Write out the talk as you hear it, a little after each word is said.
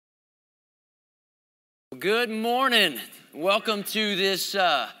Good morning. Welcome to this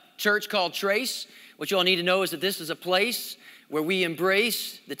church called Trace. What you all need to know is that this is a place where we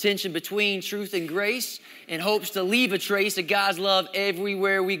embrace the tension between truth and grace in hopes to leave a trace of God's love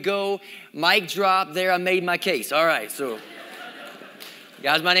everywhere we go. Mic drop there, I made my case. All right, so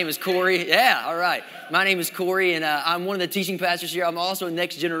guys, my name is Corey. Yeah, all right. My name is Corey, and I'm one of the teaching pastors here. I'm also a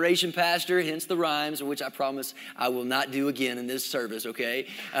next generation pastor, hence the rhymes, which I promise I will not do again in this service, okay?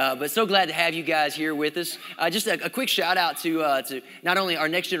 But so glad to have you guys here with us. Just a quick shout out to not only our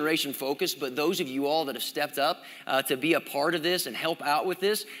next generation focus, but those of you all that have stepped up to be a part of this and help out with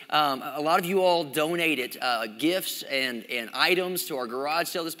this. A lot of you all donated gifts and items to our garage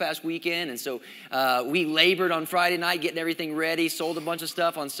sale this past weekend, and so we labored on Friday night getting everything ready, sold a bunch of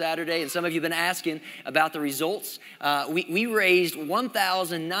stuff on Saturday, and some of you have been asking about the results. We raised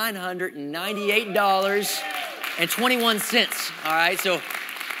 $1,998.21. All right, so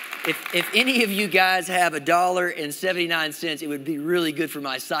if any of you guys have $1.79, it would be really good for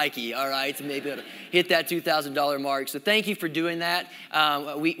my psyche, all right, to maybe able to hit that $2,000 mark. So thank you for doing that.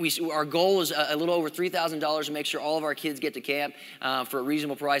 Our goal is a little over $3,000 to make sure all of our kids get to camp for a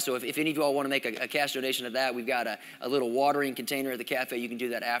reasonable price. So if any of you all want to make a cash donation of that, we've got a little watering container at the cafe. You can do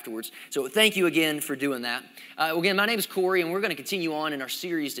that afterwards. So thank you again for doing that. Again, my name is Corey, and we're going to continue on in our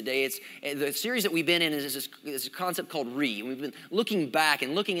series today. It's the series that we've been in is this concept called Re. We've been looking back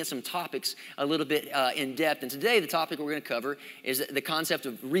and looking at some topics a little bit in depth. And today the topic we're going to cover is the concept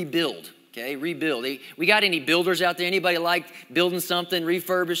of rebuild. Okay, rebuild. We got any builders out there? Anybody like building something,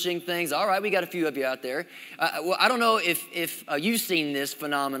 refurbishing things? All right, we got a few of you out there. Well, I don't know if you've seen this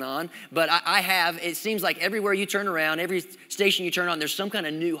phenomenon, but I have. It seems like everywhere you turn around, every station you turn on, there's some kind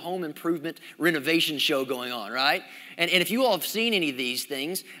of new home improvement renovation show going on, right? And if you all have seen any of these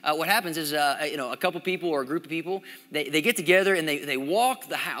things, what happens is, a couple people or a group of people, they get together and they walk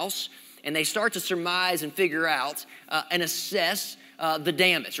the house and they start to surmise and figure out and assess the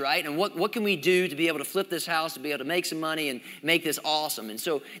damage, right? And what can we do to be able to flip this house, to be able to make some money and make this awesome? And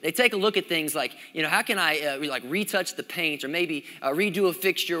so they take a look at things like, how can I retouch the paint or maybe redo a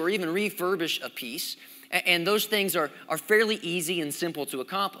fixture or even refurbish a piece? And those things are fairly easy and simple to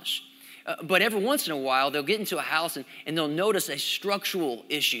accomplish. But every once in a while, they'll get into a house and they'll notice a structural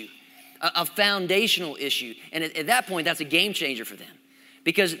issue, a foundational issue. And at that point, that's a game changer for them.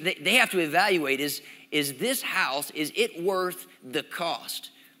 Because they have to evaluate, is this house, is it worth the cost,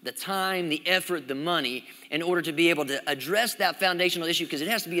 the time, the effort, the money, in order to be able to address that foundational issue? Because it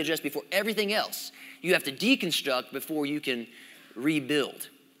has to be addressed before everything else. You have to deconstruct before you can rebuild.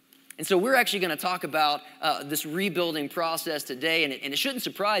 And so we're actually going to talk about this rebuilding process today, and it shouldn't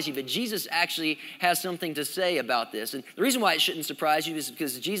surprise you, but Jesus actually has something to say about this. And the reason why it shouldn't surprise you is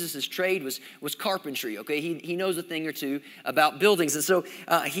because Jesus' trade was carpentry, okay? He knows a thing or two about buildings. And so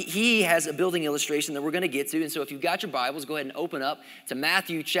he has a building illustration that we're going to get to. And so if you've got your Bibles, go ahead and open up to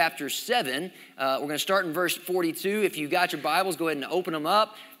Matthew chapter 7. We're going to start in verse 42. If you've got your Bibles, go ahead and open them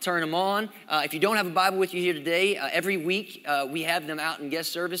up. Turn them on. If you don't have a Bible with you here today, every week we have them out in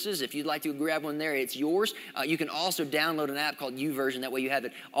guest services. If you'd like to grab one there, it's yours. You can also download an app called YouVersion. That way you have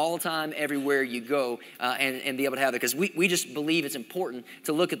it all the time, everywhere you go, and be able to have it. Because we just believe it's important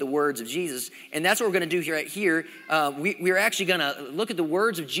to look at the words of Jesus. And that's what we're going to do here. We're actually going to look at the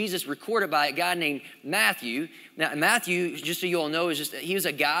words of Jesus recorded by a guy named Matthew. Now, Matthew, just so you all know, he was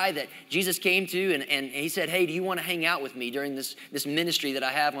a guy that Jesus came to, and he said, hey, do you want to hang out with me during this ministry that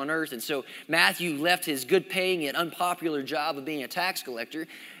I have on earth? And so Matthew left his good-paying yet unpopular job of being a tax collector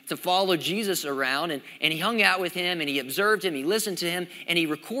to follow Jesus around, and he hung out with him, and he observed him, he listened to him, and he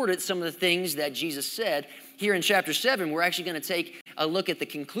recorded some of the things that Jesus said. Here in chapter 7, we're actually going to take a look at the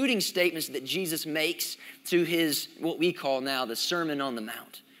concluding statements that Jesus makes to his, what we call now, the Sermon on the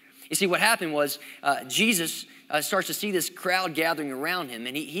Mount. You see, what happened was Jesus starts to see this crowd gathering around him,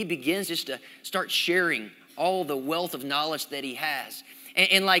 and he begins just to start sharing all the wealth of knowledge that he has.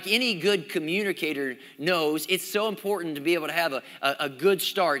 And like any good communicator knows, it's so important to be able to have a good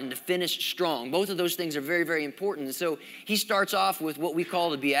start and to finish strong. Both of those things are very, very important. And so he starts off with what we call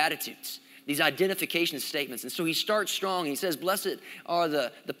the Beatitudes, these identification statements. And so he starts strong. He says, blessed are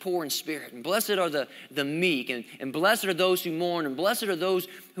the poor in spirit, and blessed are the meek, and blessed are those who mourn, and blessed are those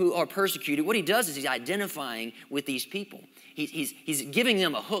who are persecuted. What he does is he's identifying with these people. He's giving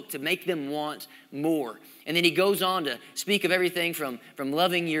them a hook to make them want more. And then he goes on to speak of everything from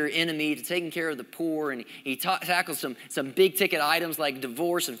loving your enemy to taking care of the poor. And he tackles some big ticket items like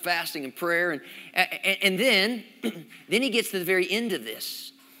divorce and fasting and prayer. And then he gets to the very end of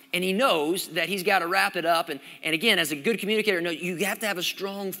this. And he knows that he's got to wrap it up. And again, as a good communicator, you have to have a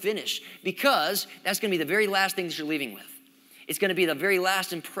strong finish, because that's going to be the very last thing that you're leaving with. It's going to be the very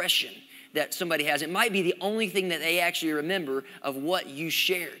last impression that somebody has. It might be the only thing that they actually remember of what you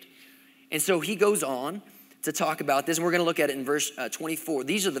shared. And so he goes on to talk about this, and we're going to look at it in verse 24.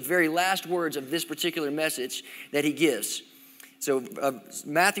 These are the very last words of this particular message that he gives. So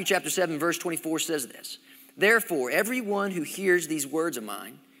Matthew chapter 7, verse 24 says this: "Therefore, everyone who hears these words of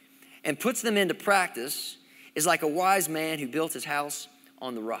mine and puts them into practice is like a wise man who built his house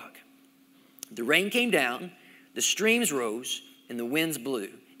on the rock. The rain came down, the streams rose, and the winds blew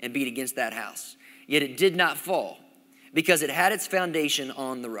and beat against that house. Yet it did not fall, because it had its foundation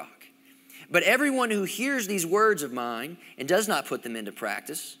on the rock. But everyone who hears these words of mine and does not put them into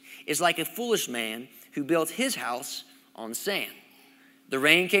practice is like a foolish man who built his house on sand. The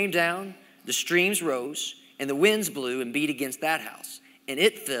rain came down, the streams rose, and the winds blew and beat against that house, and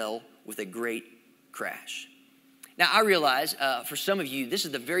it fell with a great crash." Now, I realize for some of you, this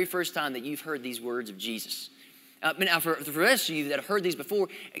is the very first time that you've heard these words of Jesus. Now, for the rest of you that have heard these before,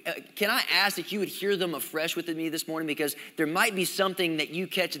 can I ask that you would hear them afresh with me this morning? Because there might be something that you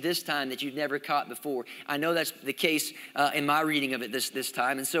catch this time that you've never caught before. I know that's the case in my reading of it this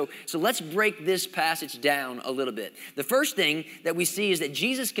time. And so let's break this passage down a little bit. The first thing that we see is that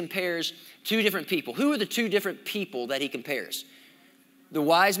Jesus compares two different people. Who are the two different people that he compares? The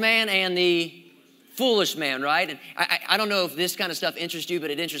wise man and the foolish man, right? And I don't know if this kind of stuff interests you,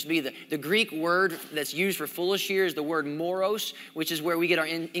 but it interests me. The Greek word that's used for foolish here is the word moros, which is where we get our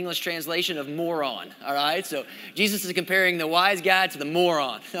English translation of moron, all right? So Jesus is comparing the wise guy to the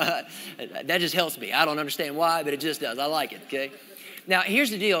moron. That just helps me. I don't understand why, but it just does. I like it, okay? Now, here's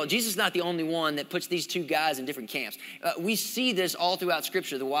the deal. Jesus is not the only one that puts these two guys in different camps. We see this all throughout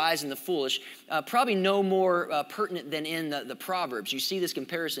Scripture, the wise and the foolish, probably no more pertinent than in the Proverbs. You see this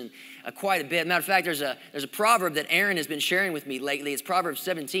comparison quite a bit. Matter of fact, there's a proverb that Aaron has been sharing with me lately. It's Proverbs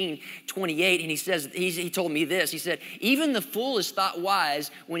 17:28, and he says, he told me this. He said, "Even the fool is thought wise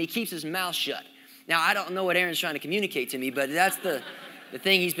when he keeps his mouth shut." Now, I don't know what Aaron's trying to communicate to me, but that's the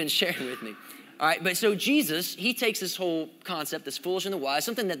thing he's been sharing with me. All right, but so Jesus, he takes this whole concept, this foolish and the wise,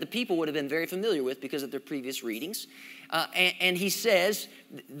 something that the people would have been very familiar with because of their previous readings, and he says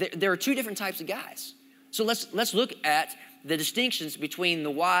there are two different types of guys. So let's look at the distinctions between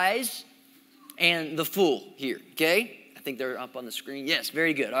the wise and the fool here, okay? I think they're up on the screen. Yes,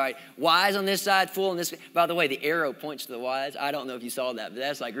 very good. All right, wise on this side, fool on this. By the way, the arrow points to the wise. I don't know if you saw that, but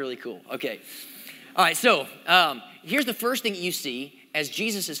that's like really cool. Okay. All right, so here's the first thing you see as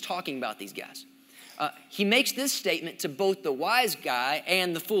Jesus is talking about these guys. He makes this statement to both the wise guy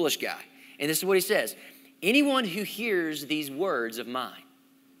and the foolish guy. And this is what he says: "Anyone who hears these words of mine."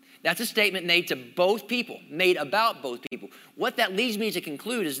 That's a statement made to both people, made about both people. What that leads me to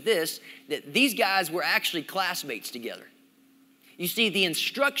conclude is this, that these guys were actually classmates together. You see, the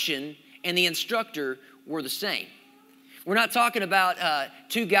instruction and the instructor were the same. We're not talking about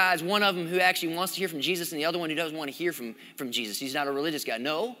two guys, one of them who actually wants to hear from Jesus and the other one who doesn't want to hear from Jesus. He's not a religious guy.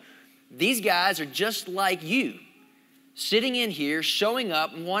 No. These guys are just like you, sitting in here, showing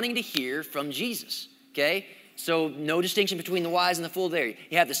up, wanting to hear from Jesus, okay? So no distinction between the wise and the fool there.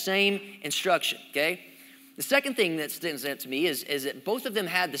 You have the same instruction, okay? The second thing that stands out to me is that both of them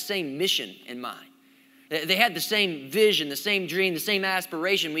had the same mission in mind. They had the same vision, the same dream, the same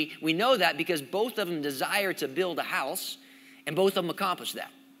aspiration. We know that because both of them desire to build a house, and both of them accomplished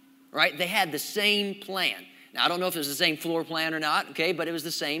that, right? They had the same plan. Now, I don't know if it was the same floor plan or not, okay, but it was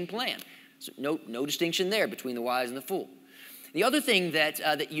the same plan. So no distinction there between the wise and the fool. The other thing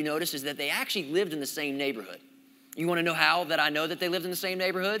that you notice is that they actually lived in the same neighborhood. You want to know how that I know that they lived in the same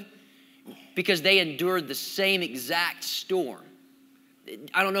neighborhood? Because they endured the same exact storm.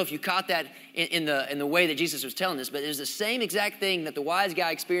 I don't know if you caught that in the way that Jesus was telling this, but it was the same exact thing that the wise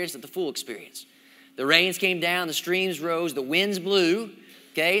guy experienced that the fool experienced. The rains came down, the streams rose, the winds blew.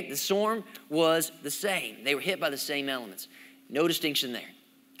 Okay, the storm was the same. They were hit by the same elements. No distinction there.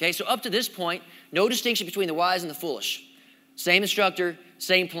 Okay, so up to this point, no distinction between the wise and the foolish. Same instructor,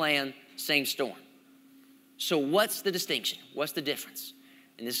 same plan, same storm. So what's the distinction? What's the difference?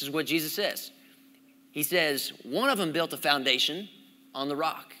 And this is what Jesus says. He says, one of them built a foundation on the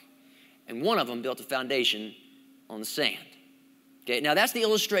rock, and one of them built a foundation on the sand. Okay, now that's the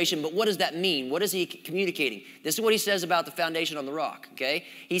illustration, but what does that mean? What is he communicating? This is what he says about the foundation on the rock, okay?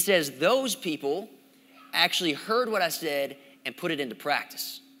 He says those people actually heard what I said and put it into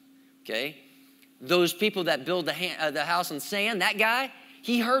practice, okay? Those people that build the house on sand, that guy,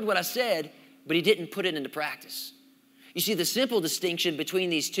 he heard what I said, but he didn't put it into practice. You see, the simple distinction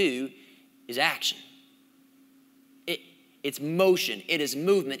between these two is action. It's motion, it is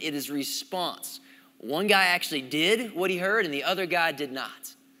movement, it is response. One guy actually did what he heard and the other guy did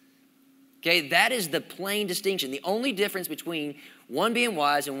not. Okay, that is the plain distinction. The only difference between One being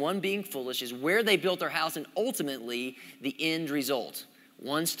wise and one being foolish is where they built their house and ultimately the end result.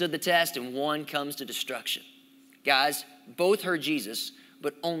 One stood the test and one comes to destruction. Guys, both heard Jesus,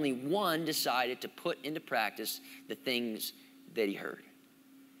 but only one decided to put into practice the things that he heard.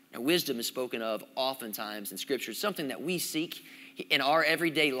 Now, wisdom is spoken of oftentimes in Scripture. It's something that we seek in our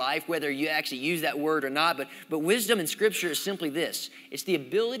everyday life, whether you actually use that word or not. But wisdom in Scripture is simply this. It's the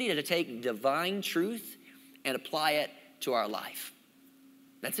ability to take divine truth and apply it to our life.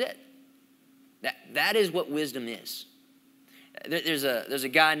 That's it. That is what wisdom is. There's a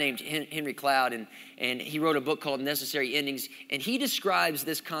guy named Henry Cloud, and he wrote a book called Necessary Endings, and he describes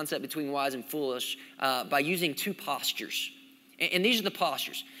this concept between wise and foolish by using two postures. And these are the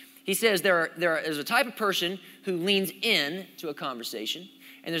postures. He says there's a type of person who leans in to a conversation,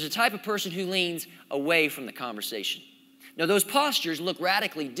 and there's a type of person who leans away from the conversation. Now, those postures look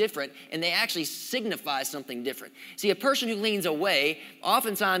radically different, and they actually signify something different. See, a person who leans away,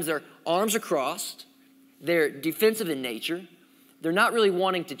 oftentimes their arms are crossed, they're defensive in nature, they're not really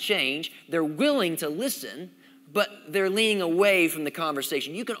wanting to change, they're willing to listen, but they're leaning away from the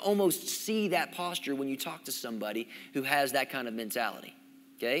conversation. You can almost see that posture when you talk to somebody who has that kind of mentality,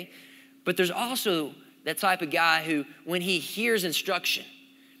 okay? But there's also that type of guy who, when he hears instruction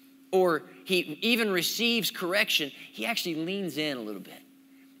or he even receives correction, he actually leans in a little bit.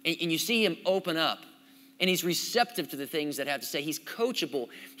 And you see him open up, and he's receptive to the things that have to say. He's coachable.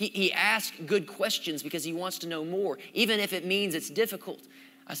 He asks good questions because he wants to know more, even if it means it's difficult.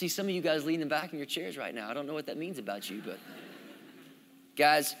 I see some of you guys leaning back in your chairs right now. I don't know what that means about you, but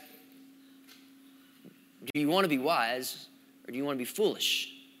guys, do you want to be wise or do you want to be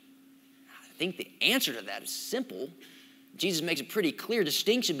foolish? I think the answer to that is simple. Jesus makes a pretty clear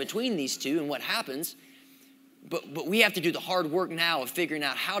distinction between these two and what happens, but we have to do the hard work now of figuring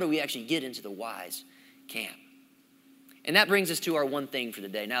out how do we actually get into the wise camp. And that brings us to our one thing for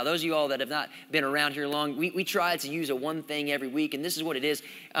today. Now, those of you all that have not been around here long, we try to use a one thing every week, and this is what it is.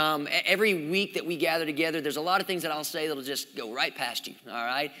 Every week that we gather together, there's a lot of things that I'll say that'll just go right past you, all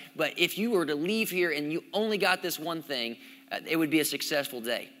right? But if you were to leave here and you only got this one thing, it would be a successful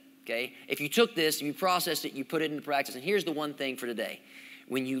day, okay? If you took this, you processed it, you put it into practice, and here's the one thing for today.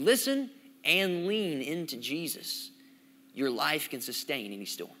 When you listen and lean into Jesus, your life can sustain any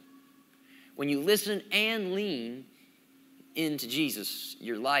storm. When you listen and lean into Jesus,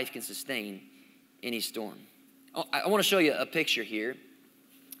 your life can sustain any storm. I want to show you a picture here.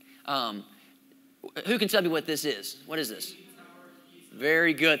 Who can tell me what this is? What is this?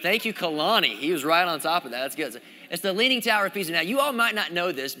 Very good. Thank you, Kalani. He was right on top of that. That's good. It's the Leaning Tower of Pisa. Now, you all might not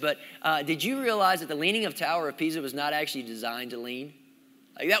know this, but did you realize that the Leaning of Tower of Pisa was not actually designed to lean?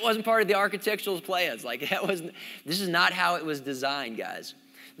 Like, that wasn't part of the architectural plans. This is not how it was designed, guys.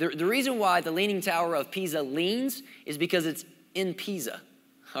 The reason why the Leaning Tower of Pisa leans is because it's in Pisa,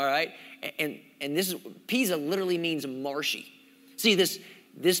 all right? And Pisa literally means marshy. See,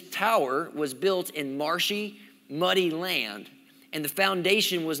 this tower was built in marshy, muddy land, and the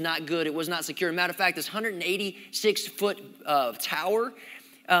foundation was not good. It was not secure. Matter of fact, this 186-foot tower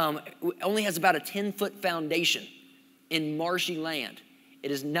only has about a 10-foot foundation in marshy land. It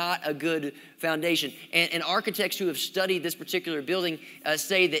is not a good foundation. And architects who have studied this particular building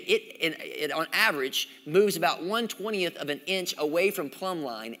say that it, on average, moves about 1/20th of an inch away from plumb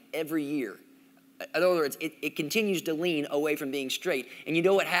line every year. In other words, it continues to lean away from being straight. And you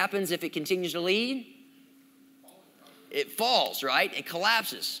know what happens if it continues to lean? It falls, right? It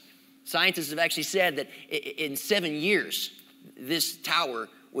collapses. Scientists have actually said that in 7 years, this tower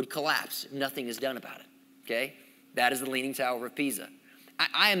would collapse if nothing is done about it, okay? That is the Leaning Tower of Pisa.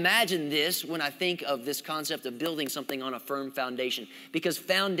 I imagine this when I think of this concept of building something on a firm foundation, because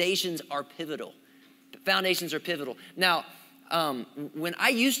foundations are pivotal. Foundations are pivotal. Now, when I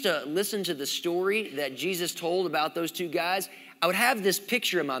used to listen to the story that Jesus told about those two guys, I would have this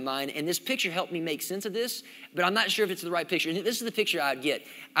picture in my mind, and this picture helped me make sense of this, but I'm not sure if it's the right picture. And this is the picture I'd get.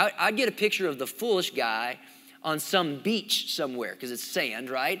 I'd get a picture of the foolish guy on some beach somewhere, because it's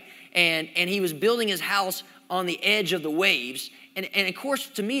sand, right? And he was building his house on the edge of the waves. And of course,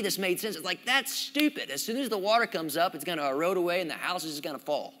 to me, this made sense. It's like, that's stupid. As soon as the water comes up, it's going to erode away and the house is just going to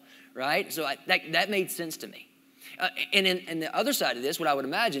fall, right? So that made sense to me. And the other side of this, what I would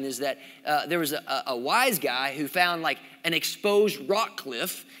imagine is that there was a wise guy who found like an exposed rock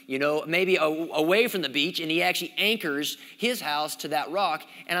cliff, maybe away from the beach, and he actually anchors his house to that rock.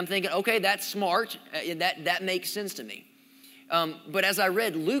 And I'm thinking, okay, that's smart. That makes sense to me. But as I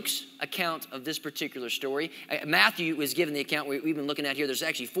read Luke's account of this particular story, Matthew was given the account we've been looking at here. There's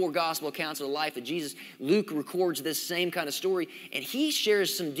actually 4 gospel accounts of the life of Jesus. Luke records this same kind of story, and he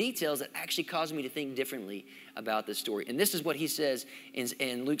shares some details that actually caused me to think differently about this story. And this is what he says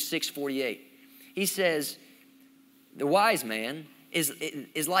in Luke 6:48. He says, the wise man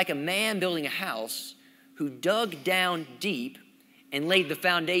is like a man building a house who dug down deep and laid the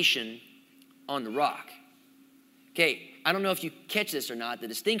foundation on the rock. Okay, I don't know if you catch this or not, the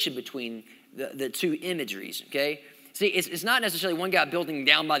distinction between the two imageries, okay? See, it's not necessarily one guy building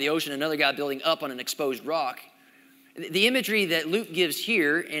down by the ocean, another guy building up on an exposed rock. The imagery that Luke gives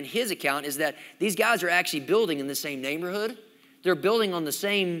here in his account is that these guys are actually building in the same neighborhood. They're building on the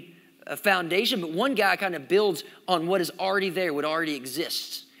same foundation, but one guy kind of builds on what is already there, what already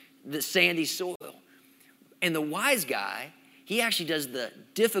exists, the sandy soil. And the wise guy, he actually does the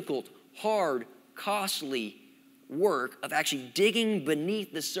difficult, hard, costly work of actually digging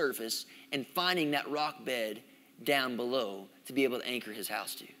beneath the surface and finding that rock bed down below to be able to anchor his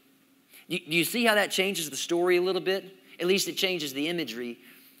house to. Do you see how that changes the story a little bit? At least it changes the imagery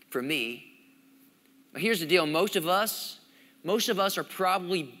for me. But here's the deal. Most of us are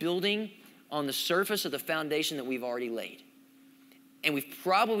probably building on the surface of the foundation that we've already laid. And we've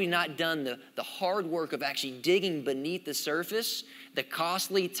probably not done the hard work of actually digging beneath the surface, the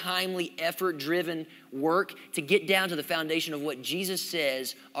costly, timely, effort-driven work to get down to the foundation of what Jesus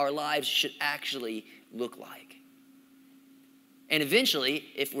says our lives should actually look like. And eventually,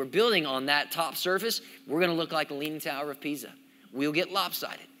 if we're building on that top surface, we're going to look like the Leaning Tower of Pisa. We'll get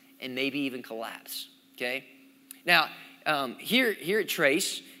lopsided and maybe even collapse, okay? Now, here at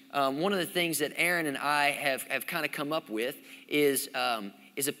Trace, one of the things that Aaron and I have kind of come up with is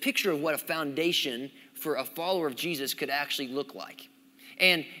a picture of what a foundation for a follower of Jesus could actually look like.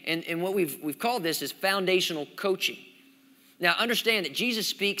 And what we've called this is foundational coaching. Now, understand that Jesus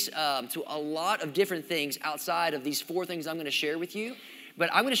speaks to a lot of different things outside of these 4 things I'm going to share with you. But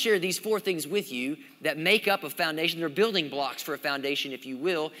I'm going to share these 4 things with you that make up a foundation. They're building blocks for a foundation, if you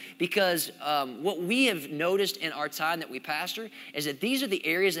will, because what we have noticed in our time that we pastor is that these are the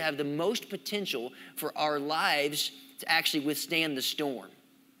areas that have the most potential for our lives to actually withstand the storm.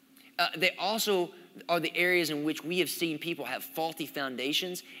 They also are the areas in which we have seen people have faulty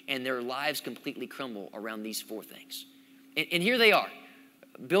foundations and their lives completely crumble around these 4 things. And here they are,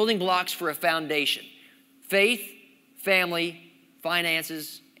 building blocks for a foundation: faith, family,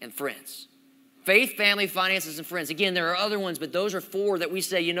 finances, and friends. Faith, family, finances, and friends. Again, there are other ones, but those are 4 that we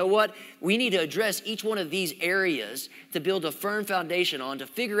say, you know what? We need to address each one of these areas to build a firm foundation on, to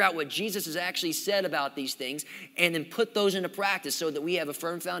figure out what Jesus has actually said about these things, and then put those into practice so that we have a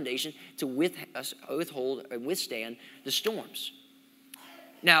firm foundation to withhold and withstand the storms.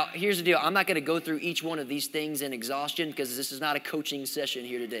 Now, here's the deal. I'm not going to go through each one of these things in exhaustion because this is not a coaching session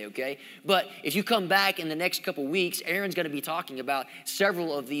here today, okay? But if you come back in the next couple weeks, Aaron's going to be talking about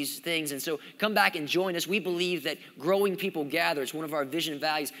several of these things. And so come back and join us. We believe that growing people gather. It's one of our vision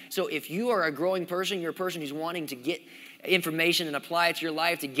values. So if you are a growing person, you're a person who's wanting to get information and apply it to your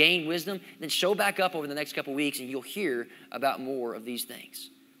life to gain wisdom, then show back up over the next couple weeks and you'll hear about more of these things.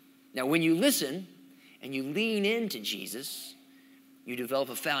 Now, when you listen and you lean into Jesus, you develop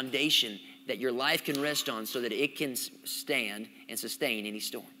a foundation that your life can rest on so that it can stand and sustain any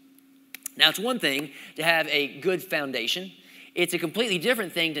storm. Now, it's one thing to have a good foundation. It's a completely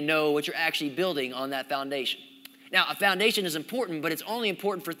different thing to know what you're actually building on that foundation. Now, a foundation is important, but it's only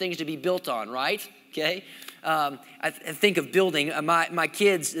important for things to be built on, right? Okay? I think of building. My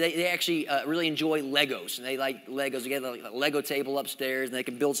kids, they actually really enjoy Legos. And they like Legos. They get a Lego table upstairs, and they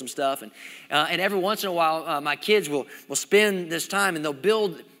can build some stuff. And every once in a while, my kids will spend this time, and they'll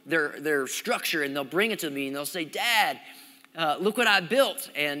build their structure, and they'll bring it to me, and they'll say, Dad, look what I built.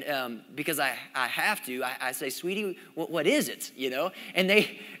 And because I have to, I say, sweetie, what is it? You know? And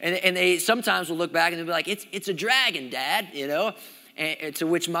they sometimes will look back and they'll be like, it's a dragon, Dad, you know? And to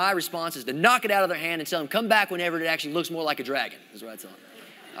which my response is to knock it out of their hand and tell them, come back whenever it actually looks more like a dragon, is what I tell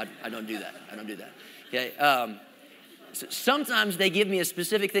them. I don't do that. I don't do that. Okay? So sometimes they give me a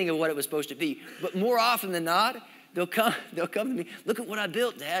specific thing of what it was supposed to be. But more often than not, they'll come to me, look at what I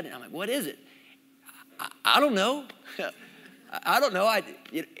built, Dad. And I'm like, what is it? I don't know. I don't know.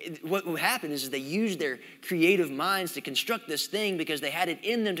 What will happen is they use their creative minds to construct this thing because they had it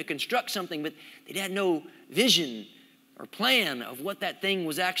in them to construct something, but they had no vision or plan of what that thing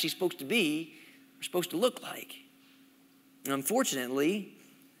was actually supposed to be or supposed to look like. And unfortunately,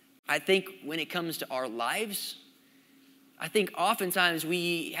 I think when it comes to our lives, I think oftentimes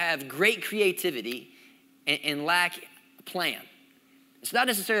we have great creativity and lack a plan. It's not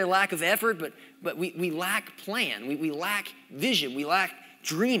necessarily a lack of effort, but but we lack plan. We lack vision. We lack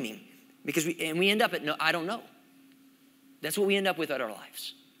dreaming because we end up at, no, I don't know. That's what we end up with at our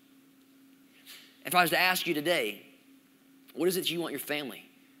lives. If I was to ask you today, what is it you want your family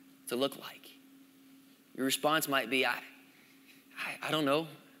to look like? Your response might be, I don't know.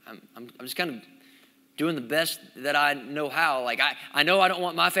 I'm just kind of doing the best that I know how. Like, I know I don't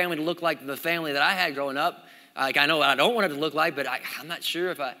want my family to look like the family that I had growing up. Like, I know what I don't want it to look like, but I'm not sure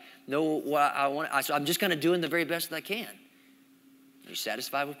if I know what I want. So I'm just kind of doing the very best that I can. Are you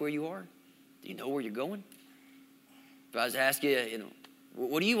satisfied with where you are? Do you know where you're going? If I was to ask you,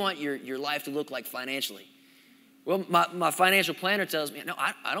 what do you want your life to look like financially? Well, my financial planner tells me, no,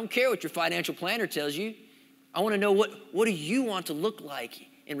 I don't care what your financial planner tells you. I want to know what do you want to look like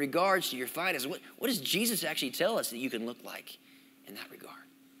in regards to your finances? What does Jesus actually tell us that you can look like in that regard?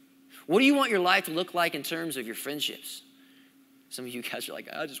 What do you want your life to look like in terms of your friendships? Some of you guys are like,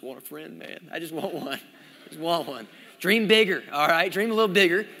 I just want a friend, man. I just want one. I just want one. Dream bigger, all right? Dream a little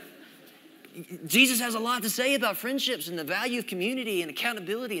bigger. Jesus has a lot to say about friendships and the value of community and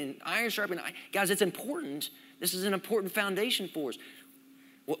accountability and iron sharpening iron. Guys, it's important. This is an important foundation for us.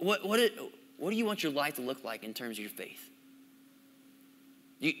 What do you want your life to look like in terms of your faith?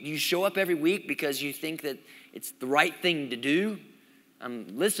 You show up every week because you think that it's the right thing to do.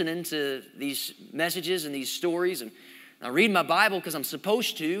 I'm listening to these messages and these stories, and I read my Bible because I'm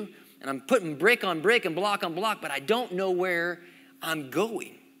supposed to, and I'm putting brick on brick and block on block, but I don't know where I'm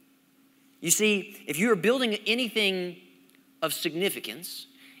going. You see, if you're building anything of significance,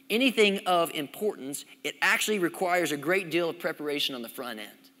 anything of importance, it actually requires a great deal of preparation on the front end.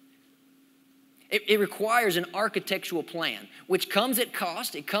 It requires an architectural plan, which comes at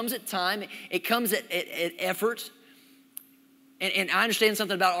cost, it comes at time, it comes at effort. And I understand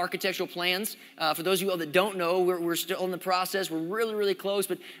something about architectural plans. For those of you all that don't know, we're still in the process. We're really, really close,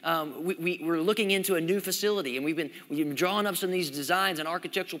 but we're looking into a new facility, and we've been drawing up some of these designs and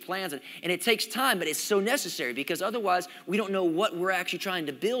architectural plans, and it takes time, but it's so necessary because otherwise we don't know what we're actually trying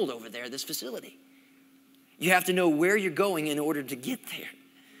to build over there, this facility. You have to know where you're going in order to get there.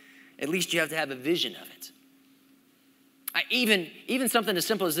 At least you have to have a vision of it. Even something as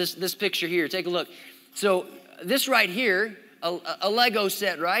simple as this picture here. Take a look. So this right here, a Lego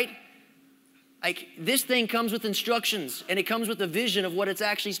set, right? Like, this thing comes with instructions, and it comes with a vision of what it's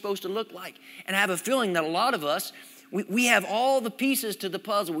actually supposed to look like. And I have a feeling that a lot of us, we have all the pieces to the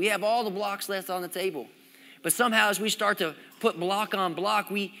puzzle. We have all the blocks left on the table. But somehow as we start to put block on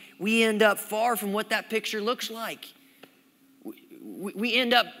block, we end up far from what that picture looks like. We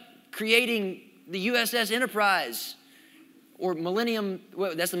end up creating the USS Enterprise. Or Millennium,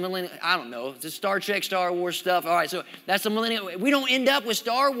 well, that's the Millennium, I don't know. It's Star Trek, Star Wars stuff. All right, so that's the Millennium. We don't end up with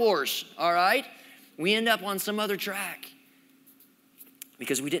Star Wars, all right? We end up on some other track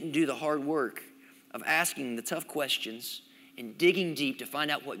because we didn't do the hard work of asking the tough questions and digging deep to find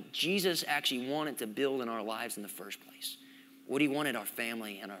out what Jesus actually wanted to build in our lives in the first place. What he wanted our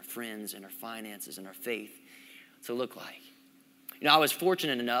family and our friends and our finances and our faith to look like. I was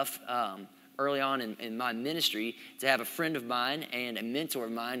fortunate enough early on in my ministry to have a friend of mine and a mentor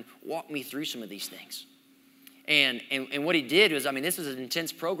of mine walk me through some of these things. And what he did was, this was an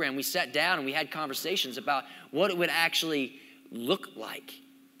intense program. We sat down and we had conversations about what it would actually look like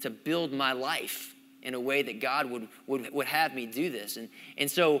to build my life in a way that God would have me do this.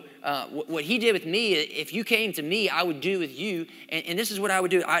 And so what he did with me, if you came to me, I would do with you. And this is what I would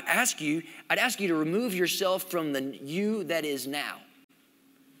do. I'd ask you to remove yourself from the you that is now.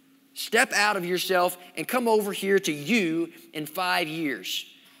 Step out of yourself and come over here to you in 5 years,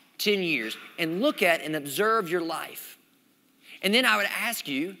 10 years, and look at and observe your life. And then I would ask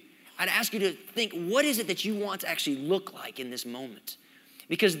you to think, what is it that you want to actually look like in this moment?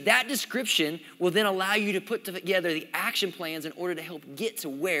 Because that description will then allow you to put together the action plans in order to help get to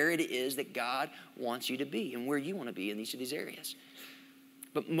where it is that God wants you to be and where you want to be in each of these areas.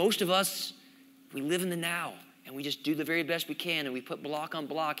 But most of us, we live in the now. And we just do the very best we can, and we put block on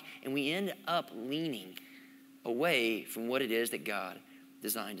block, and we end up leaning away from what it is that God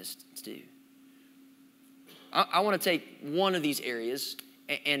designed us to do. I want to take one of these areas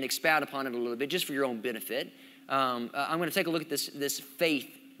and expound upon it a little bit, just for your own benefit. I'm going to take a look at this faith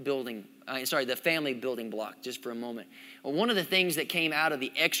building, the family building block, just for a moment. Well, one of the things that came out of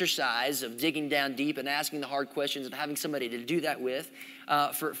the exercise of digging down deep and asking the hard questions and having somebody to do that with,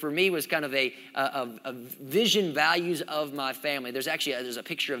 for me was kind of a vision values of my family. There's a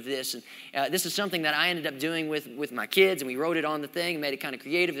picture of this, and this is something that I ended up doing with my kids, and we wrote it on the thing and made it kind of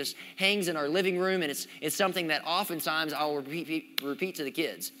creative. This hangs in our living room, and it's something that oftentimes I'll repeat to the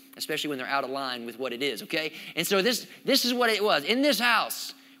kids, especially when they're out of line with what it is, okay? And so this is what it was. In this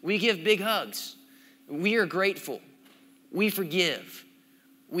house, We give big hugs. We are grateful. We forgive.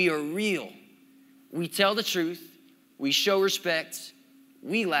 We are real. We tell the truth. We show respect.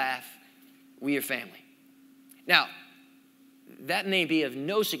 We laugh. We are family. Now, that may be of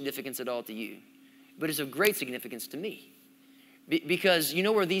no significance at all to you, but it's of great significance to me. Because you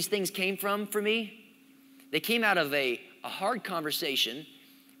know where these things came from for me? They came out of a hard conversation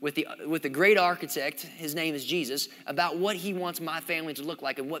with the great architect, his name is Jesus, about what he wants my family to look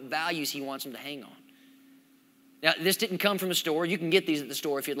like and what values he wants them to hang on. Now, this didn't come from a store. You can get these at the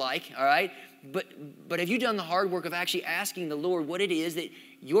store if you'd like, all right? But have you done the hard work of actually asking the Lord what it is that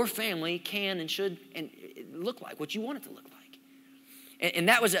your family can and should and look like, what you want it to look like? And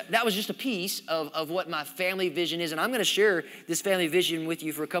that was just a piece of what my family vision is. And I'm going to share this family vision with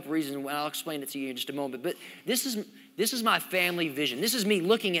you for a couple reasons, and I'll explain it to you in just a moment. But this is my family vision. This is me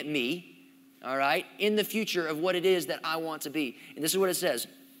looking at me, all right, in the future of what it is that I want to be. And this is what it says.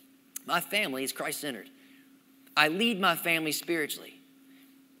 My family is Christ-centered. I lead my family spiritually.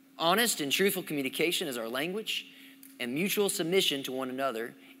 Honest and truthful communication is our language, and mutual submission to one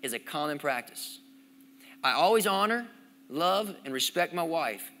another is a common practice. I always honor, love, and respect my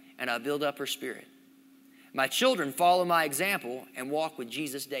wife, and I build up her spirit. My children follow my example and walk with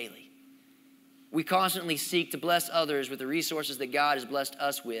Jesus daily. We constantly seek to bless others with the resources that God has blessed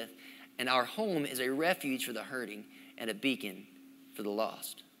us with, and our home is a refuge for the hurting and a beacon for the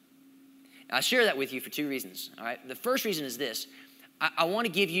lost. I share that with you for two reasons, all right? The first reason is this. I want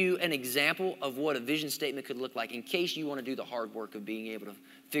to give you an example of what a vision statement could look like in case you want to do the hard work of being able to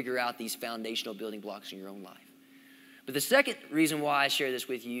figure out these foundational building blocks in your own life. But the second reason why I share this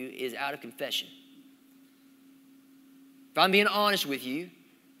with you is out of confession. If I'm being honest with you,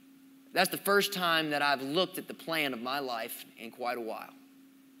 that's the first time that I've looked at the plan of my life in quite a while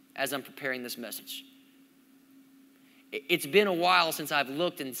as I'm preparing this message. It's been a while since I've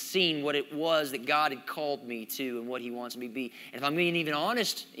looked and seen what it was that God had called me to and what he wants me to be. And if I'm being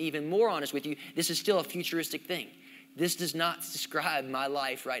even more honest with you, this is still a futuristic thing. This does not describe my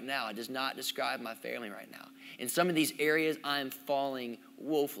life right now. It does not describe my family right now. In some of these areas, I'm falling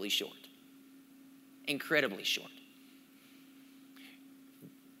woefully short, incredibly short.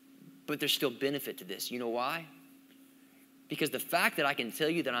 But there's still benefit to this. You know why? Because the fact that I can tell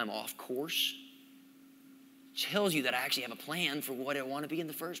you that I'm off course tells you that I actually have a plan for what I want to be in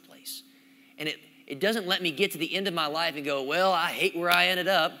the first place. And it doesn't let me get to the end of my life and go, well, I hate where I ended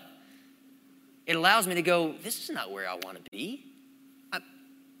up. It allows me to go, this is not where I want to be.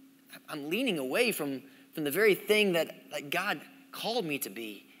 I'm leaning away from the very thing that God called me to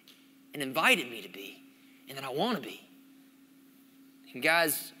be and invited me to be and that I want to be. And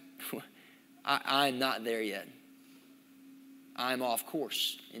guys, I'm not there yet. I'm off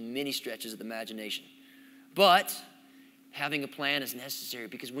course in many stretches of the imagination. But having a plan is necessary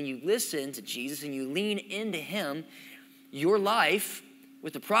because when you listen to Jesus and you lean into him, your life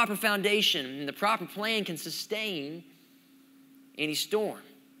with the proper foundation and the proper plan can sustain any storm.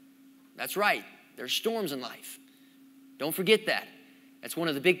 That's right. There's storms in life. Don't forget that. That's one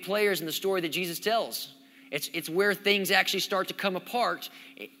of the big players in the story that Jesus tells. It's where things actually start to come apart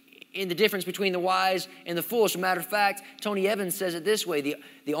in the difference between the wise and the foolish. As a matter of fact, Tony Evans says it this way.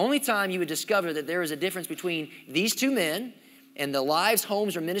 The only time you would discover that there is a difference between these two men and the lives,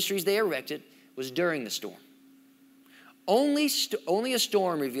 homes, or ministries they erected was during the storm. Only a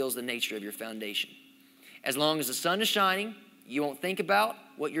storm reveals the nature of your foundation. As long as the sun is shining, you won't think about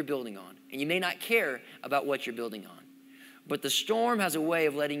what you're building on. And you may not care about what you're building on. But the storm has a way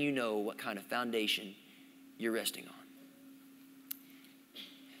of letting you know what kind of foundation you're resting on.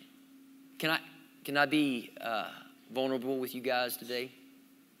 Can I be vulnerable with you guys today?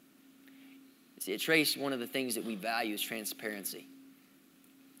 See, at Trace, one of the things that we value is transparency.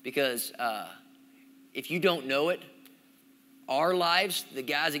 Because if you don't know it, our lives, the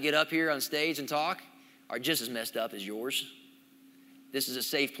guys that get up here on stage and talk, are just as messed up as yours. This is a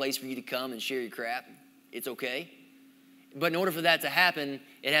safe place for you to come and share your crap. It's okay. But in order for that to happen,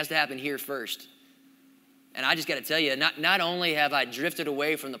 it has to happen here first. And I just got to tell you, not only have I drifted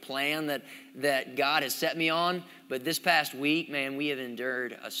away from the plan that God has set me on, but this past week, man, we have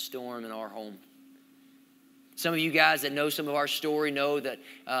endured a storm in our home. Some of you guys that know some of our story know that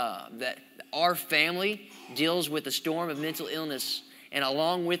our family deals with the storm of mental illness. And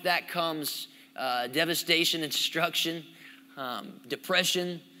along with that comes devastation and destruction,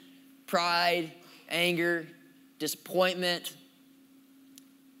 depression, pride, anger, disappointment,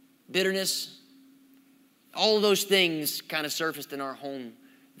 bitterness. All of those things kind of surfaced in our home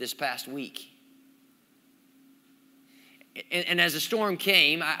this past week. And as the storm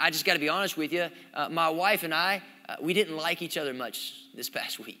came, I just got to be honest with you, my wife and I, We didn't like each other much this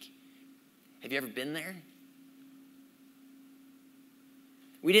past week. Have you ever been there?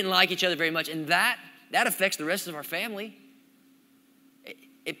 We didn't like each other very much, and that affects the rest of our family.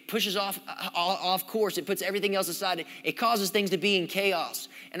 It pushes off course. It puts everything else aside. It causes things to be in chaos.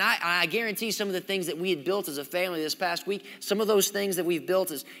 And I guarantee some of the things that we had built as a family this past week, some of those things that we've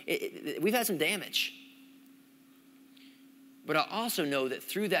built, we've had some damage. But I also know that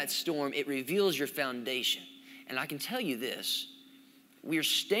through that storm, it reveals your foundation. And I can tell you this, we're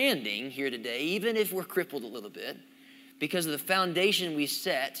standing here today, even if we're crippled a little bit, because of the foundation we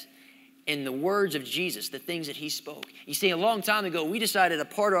set in the words of Jesus, the things that he spoke. You see, a long time ago, we decided a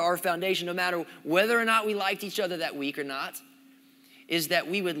part of our foundation, no matter whether or not we liked each other that week or not, is that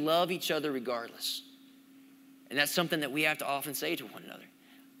we would love each other regardless. And that's something that we have to often say to one another.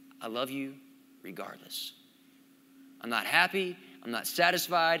 I love you regardless. I'm not happy. I'm not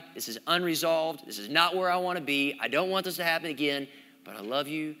satisfied. This is unresolved. This is not where I want to be. I don't want this to happen again, but I love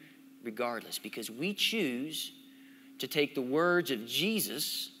you regardless, because we choose to take the words of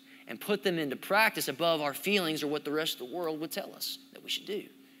Jesus and put them into practice above our feelings or what the rest of the world would tell us that we should do.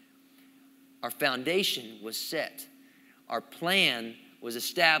 Our foundation was set. Our plan was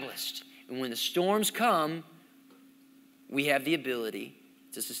established. And when the storms come, we have the ability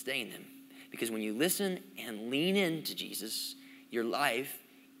to sustain them. Because when you listen and lean into Jesus, your life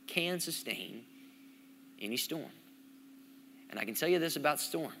can sustain any storm. And I can tell you this about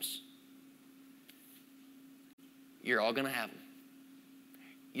storms. You're all going to have them.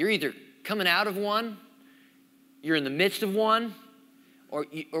 You're either coming out of one, you're in the midst of one,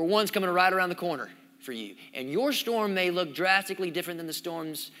 or one's coming right around the corner for you. And your storm may look drastically different than the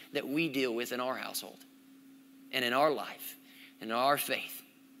storms that we deal with in our household and in our life and in our faith.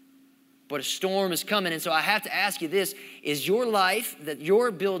 But a storm is coming. And so I have to ask you this, is your life that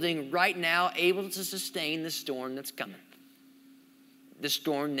you're building right now able to sustain the storm that's coming? The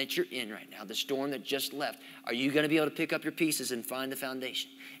storm that you're in right now, the storm that just left. Are you going to be able to pick up your pieces and find the foundation?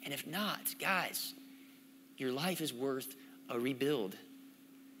 And if not, guys, your life is worth a rebuild.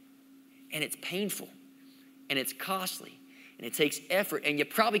 And it's painful, and it's costly, and it takes effort, and you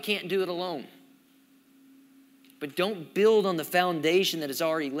probably can't do it alone. But don't build on the foundation that is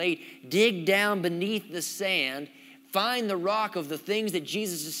already laid. Dig down beneath the sand. Find the rock of the things that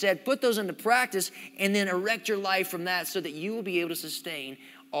Jesus has said. Put those into practice and then erect your life from that so that you will be able to sustain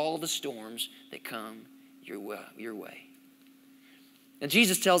all the storms that come your way. And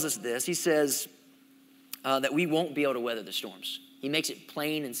Jesus tells us this. He says that we won't be able to weather the storms. He makes it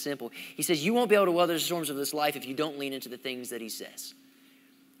plain and simple. He says you won't be able to weather the storms of this life if you don't lean into the things that he says.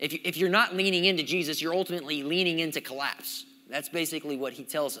 If you're not leaning into Jesus, you're ultimately leaning into collapse. That's basically what he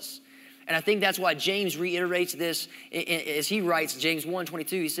tells us. And I think that's why James reiterates this as he writes, James 1:22,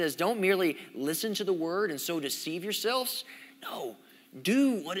 he says, don't merely listen to the word and so deceive yourselves. No,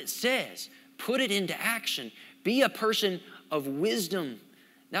 do what it says. Put it into action. Be a person of wisdom,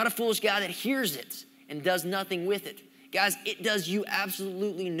 not a foolish guy that hears it and does nothing with it. Guys, it does you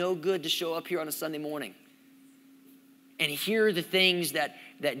absolutely no good to show up here on a Sunday morning and hear the things that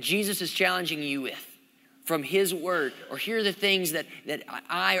Jesus is challenging you with from his word, or hear the things that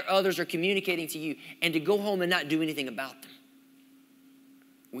I or others are communicating to you, and to go home and not do anything about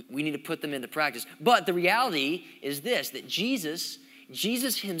them. We need to put them into practice. But the reality is this, that Jesus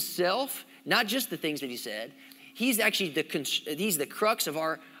himself, not just the things that he said, he's actually he's the crux of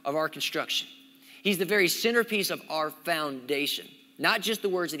our construction. He's the very centerpiece of our foundation. Not just the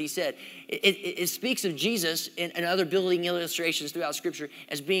words that he said. It speaks of Jesus and other building illustrations throughout Scripture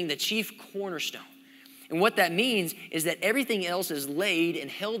as being the chief cornerstone. And what that means is that everything else is laid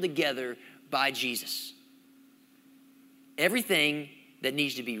and held together by Jesus. Everything that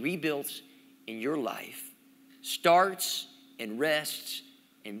needs to be rebuilt in your life starts and rests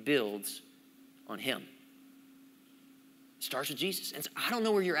and builds on him. It starts with Jesus. And so I don't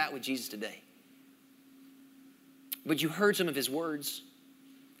know where you're at with Jesus today, but you heard some of his words.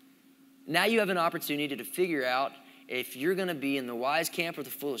 Now you have an opportunity to figure out if you're going to be in the wise camp or the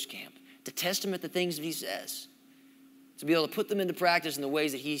foolish camp, to test him at the things that he says, to be able to put them into practice in the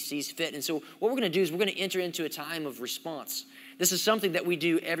ways that he sees fit. And so what we're going to do is we're going to enter into a time of response. This is something that we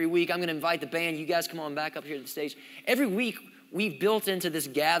do every week. I'm going to invite the band. You guys come on back up here to the stage. Every week we've built into this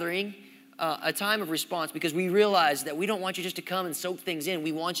gathering a time of response, because we realize that we don't want you just to come and soak things in.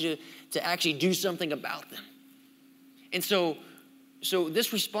 We want you to actually do something about them. And so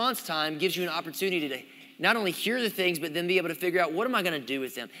this response time gives you an opportunity to not only hear the things, but then be able to figure out, what am I going to do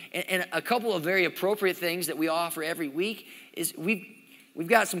with them? And a couple of very appropriate things that we offer every week is we've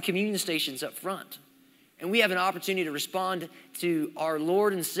got some communion stations up front. And we have an opportunity to respond to our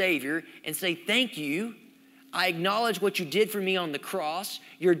Lord and Savior and say, thank you. I acknowledge what you did for me on the cross.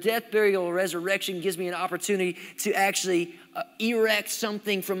 Your death, burial, resurrection gives me an opportunity to actually erect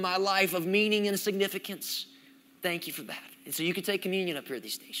something from my life of meaning and significance. Thank you for that. And so you can take communion up here at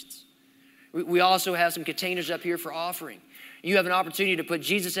these stations. We also have some containers up here for offering. You have an opportunity to put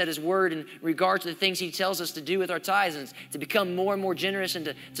Jesus at his word in regard to the things he tells us to do with our tithes and to become more and more generous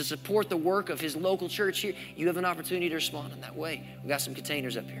and to support the work of his local church here. You have an opportunity to respond in that way. We've got some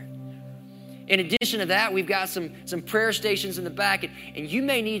containers up here. In addition to that, we've got some prayer stations in the back, and you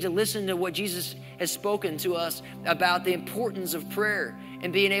may need to listen to what Jesus has spoken to us about the importance of prayer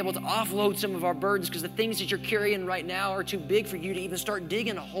and being able to offload some of our burdens, because the things that you're carrying right now are too big for you to even start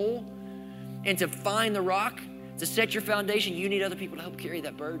digging a hole and to find the rock, to set your foundation. You need other people to help carry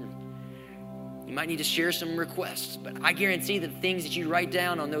that burden. You might need to share some requests, but I guarantee that the things that you write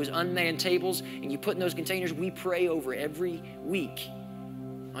down on those unmanned tables and you put in those containers, we pray over every week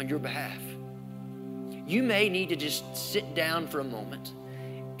on your behalf. You may need to just sit down for a moment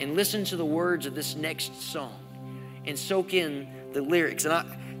and listen to the words of this next song and soak in the lyrics. And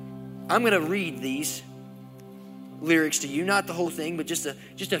I'm going to read these lyrics to you, not the whole thing, but just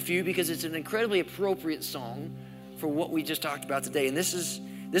a few, because it's an incredibly appropriate song for what we just talked about today. And this is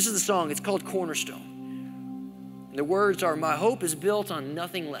the song. It's called Cornerstone. And the words are, my hope is built on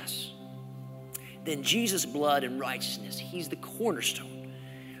nothing less than Jesus' blood and righteousness. He's the cornerstone.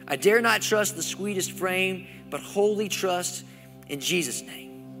 I dare not trust the sweetest frame, but wholly trust in Jesus'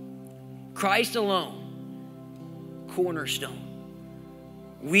 name. Christ alone, cornerstone.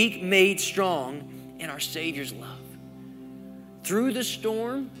 Weak made strong in our Savior's love. Through the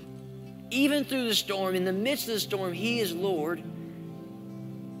storm, even through the storm, in the midst of the storm, he is Lord,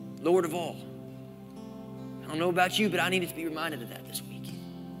 Lord of all. I don't know about you, but I needed to be reminded of that this week.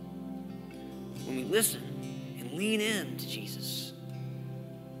 When we listen and lean in to Jesus,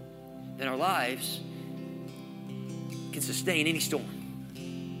 then our lives can sustain any storm.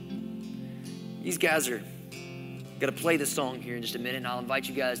 These guys are going to play this song here in just a minute, and I'll invite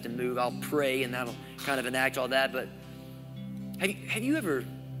you guys to move. I'll pray, and that'll kind of enact all that. But have you ever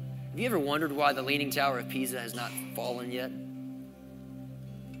wondered why the Leaning Tower of Pisa has not fallen yet?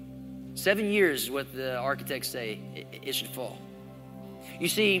 7 years is what the architects say it should fall. You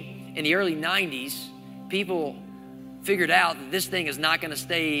see, in the early 90s, people figured out that this thing is not going to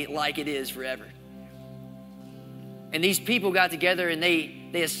stay like it is forever. And these people got together and they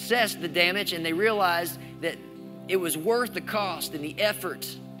assessed the damage, and they realized that it was worth the cost and the effort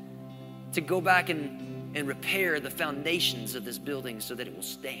to go back and repair the foundations of this building so that it will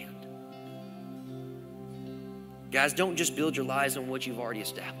stand. Guys, don't just build your lives on what you've already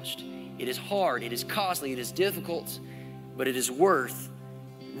established. It is hard, it is costly, it is difficult, but it is worth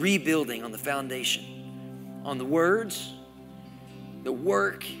rebuilding on the foundation, on the words, the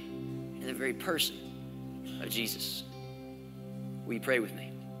work, and the very person of Jesus. Will you pray with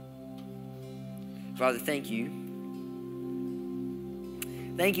me? Father, thank you.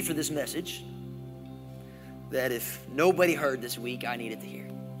 Thank you for this message that if nobody heard this week, I needed to hear.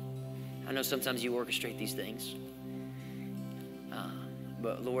 I know sometimes you orchestrate these things.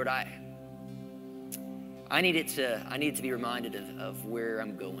 But Lord, I needed to be reminded of where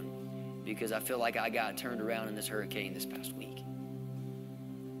I'm going, because I feel like I got turned around in this hurricane this past week.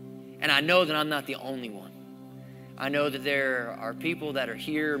 And I know that I'm not the only one. I know that there are people that are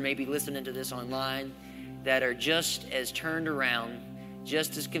here, maybe listening to this online, that are just as turned around,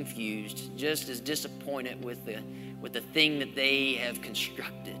 just as confused, just as disappointed with the thing that they have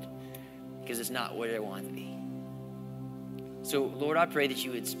constructed, because it's not where they want it to be. So, Lord, I pray that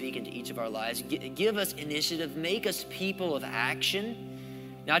you would speak into each of our lives. Give us initiative. Make us people of action,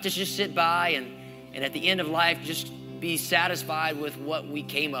 not to just sit by and at the end of life just be satisfied with what we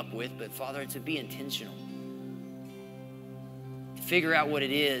came up with, but, Father, to be intentional. To figure out what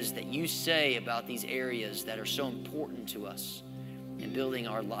it is that you say about these areas that are so important to us in building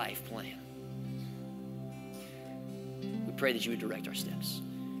our life plan. We pray that you would direct our steps.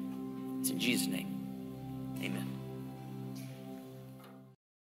 It's in Jesus' name. Amen.